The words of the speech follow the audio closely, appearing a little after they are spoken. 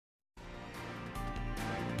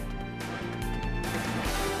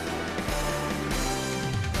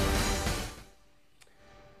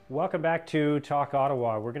Welcome back to Talk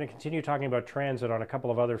Ottawa. We're going to continue talking about transit on a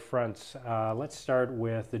couple of other fronts. Let's start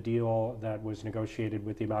with the deal that was negotiated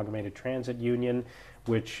with the Amalgamated Transit Union,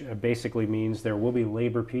 which basically means there will be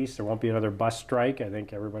labor peace. There won't be another bus strike. I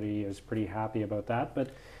think everybody is pretty happy about that.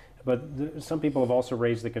 But some people have also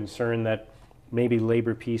raised the concern that maybe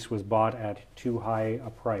labor peace was bought at too high a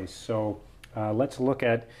price. So let's look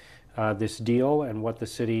at this deal and what the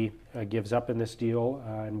city gives up in this deal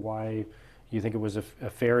and why you think it was a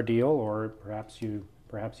fair deal, or perhaps you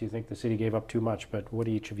think the city gave up too much. But what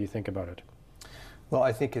do each of you think about it? Well,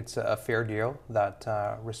 I think it's a fair deal that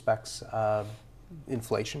respects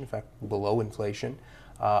inflation, in fact, below inflation.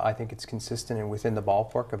 I think it's consistent and within the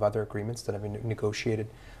ballpark of other agreements that have been negotiated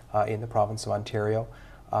in the province of Ontario.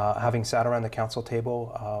 Having sat around the council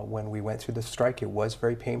table when we went through the strike, it was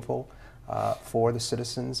very painful for the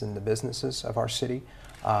citizens and the businesses of our city.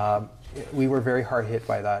 We were very hard hit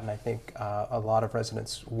by that, and I think a lot of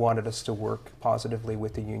residents wanted us to work positively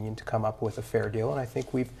with the union to come up with a fair deal, and I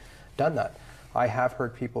think we've done that. I have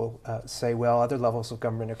heard people say, well, other levels of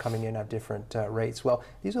government are coming in at different rates. Well,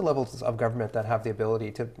 these are levels of government that have the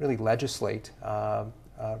ability to really legislate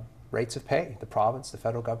rates of pay. The province, the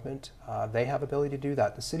federal government, they have ability to do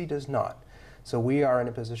that. The city does not. So we are in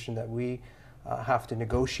a position that we have to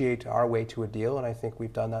negotiate our way to a deal, and I think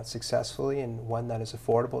we've done that successfully, and one that is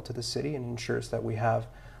affordable to the city and ensures that we have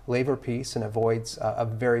labor peace and avoids a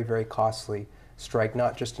very, very costly strike,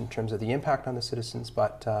 not just in terms of the impact on the citizens,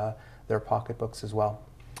 but their pocketbooks as well.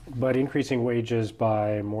 But increasing wages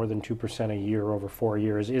by more than 2% a year over 4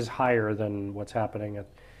 years is higher than what's happening at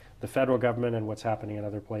the federal government and what's happening in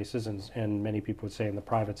other places, and many people would say in the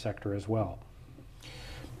private sector as well.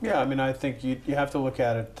 Yeah, I mean, I think you have to look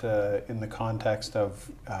at it in the context of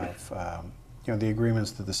the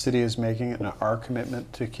agreements that the city is making and our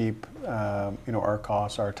commitment to keep our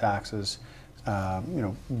costs, our taxes,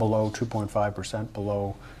 below 2.5%,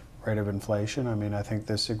 below rate of inflation. I mean, I think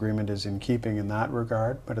this agreement is in keeping in that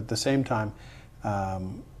regard. But at the same time,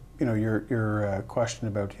 your question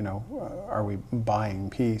about are we buying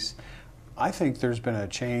peace? I think there's been a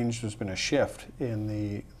change. There's been a shift in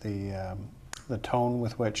the tone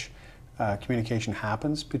with which communication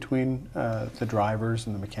happens between the drivers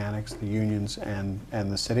and the mechanics, the unions and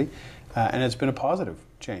the city. And it's been a positive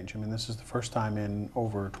change. I mean, this is the first time in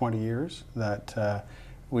over 20 years that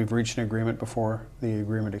we've reached an agreement before the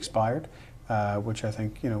agreement expired, which I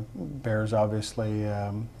think, bears obviously,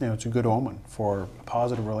 it's a good omen for a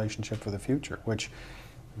positive relationship for the future, which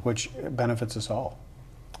benefits us all.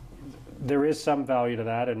 There is some value to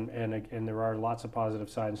that, and there are lots of positive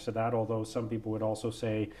signs to that, although some people would also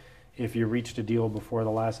say if you reached a deal before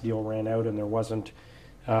the last deal ran out and there wasn't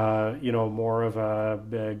more of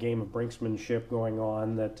a game of brinksmanship going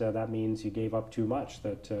on, that means you gave up too much,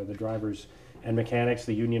 that the drivers and mechanics,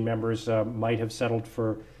 the union members, might have settled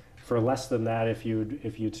for less than that if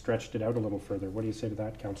you'd stretched it out a little further. What do you say to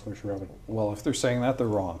that, Councillor Chiarelli? Well, if they're saying that, they're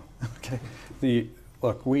wrong. Okay.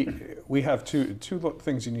 Look, we have two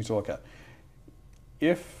things you need to look at.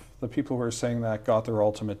 If the people who are saying that got their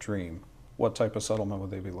ultimate dream, what type of settlement would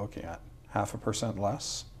they be looking at? 0.5%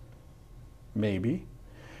 less? Maybe.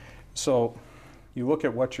 So you look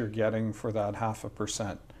at what you're getting for that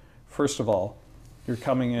 0.5%. First of all, you're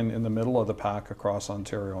coming in the middle of the pack across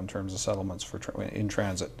Ontario in terms of settlements in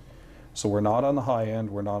transit. So we're not on the high end,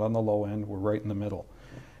 we're not on the low end, we're right in the middle.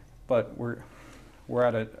 But we're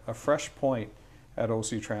at a fresh point at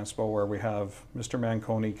OC Transpo where we have Mr.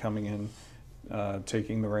 Manconi coming in,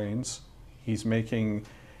 taking the reins. He's making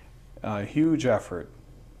a huge effort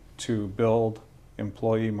to build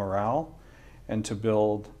employee morale and to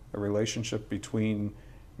build a relationship between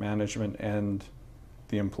management and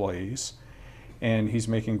the employees. And he's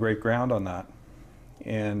making great ground on that.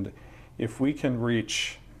 And if we can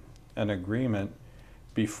reach an agreement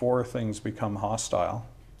before things become hostile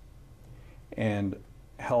and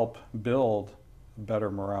help build better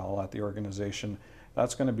morale at the organization,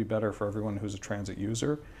 that's going to be better for everyone who's a transit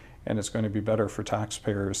user, and it's going to be better for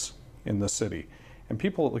taxpayers in the city. And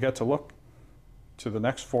people get to look to the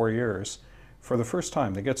next 4 years for the first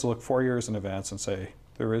time. They get to look 4 years in advance and say,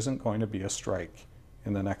 there isn't going to be a strike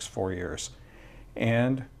in the next 4 years.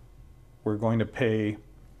 And we're going to pay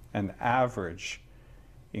an average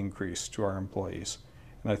increase to our employees.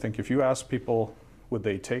 And I think if you ask people, would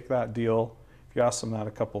they take that deal? If you asked them that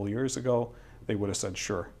a couple of years ago, they would have said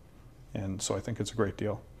sure. And so I think it's a great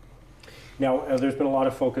deal. Now, there's been a lot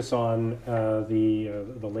of focus on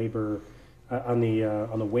the labor, on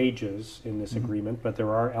the wages in this agreement, but there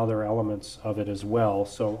are other elements of it as well.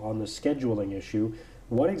 So on the scheduling issue,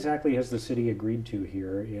 what exactly has the city agreed to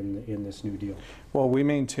here in this new deal? Well, we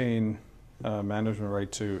maintain management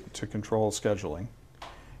right to control scheduling,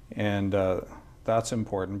 and that's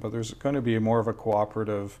important. But there's going to be more of a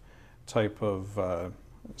cooperative type of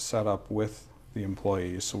setup with the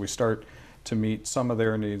employees. So we start to meet some of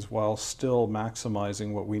their needs while still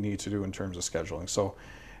maximizing what we need to do in terms of scheduling. So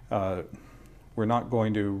we're not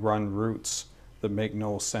going to run routes that make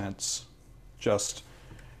no sense just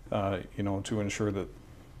you know, to ensure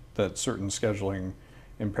that certain scheduling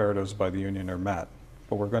imperatives by the union are met.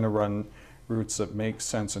 But we're going to run routes that make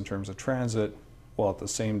sense in terms of transit, while at the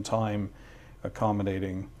same time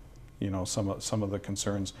accommodating, you know, some of the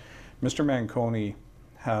concerns. Mr. Manconi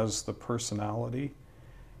has the personality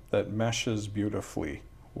that meshes beautifully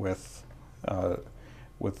with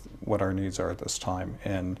what our needs are at this time,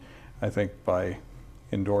 and I think by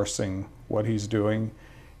endorsing what he's doing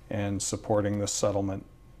and supporting this settlement,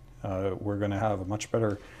 we're going to have a much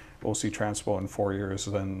better OC Transpo in 4 years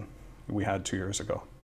than we had 2 years ago.